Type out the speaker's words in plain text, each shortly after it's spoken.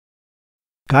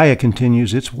Gaia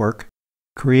continues its work,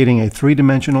 creating a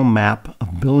three-dimensional map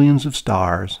of billions of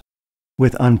stars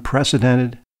with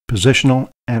unprecedented positional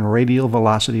and radial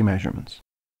velocity measurements.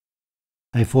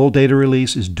 A full data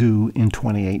release is due in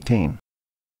 2018.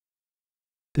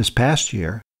 This past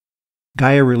year,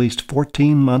 Gaia released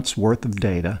 14 months' worth of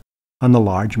data on the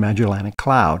Large Magellanic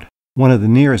Cloud, one of the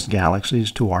nearest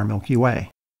galaxies to our Milky Way.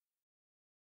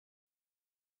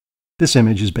 This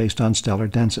image is based on stellar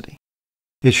density.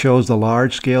 It shows the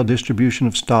large-scale distribution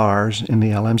of stars in the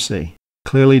LMC,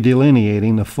 clearly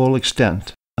delineating the full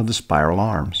extent of the spiral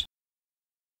arms.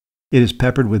 It is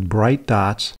peppered with bright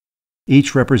dots,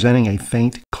 each representing a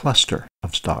faint cluster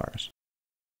of stars.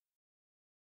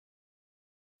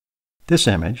 This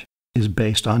image is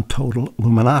based on total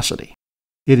luminosity.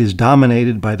 It is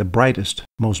dominated by the brightest,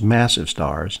 most massive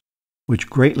stars, which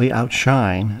greatly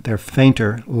outshine their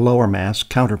fainter, lower-mass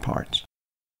counterparts.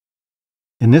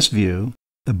 In this view,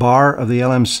 the bar of the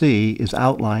LMC is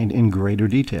outlined in greater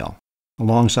detail,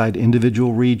 alongside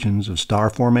individual regions of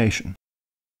star formation,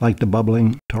 like the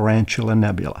bubbling Tarantula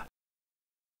Nebula.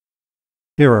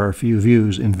 Here are a few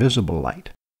views in visible light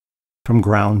from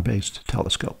ground-based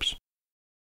telescopes.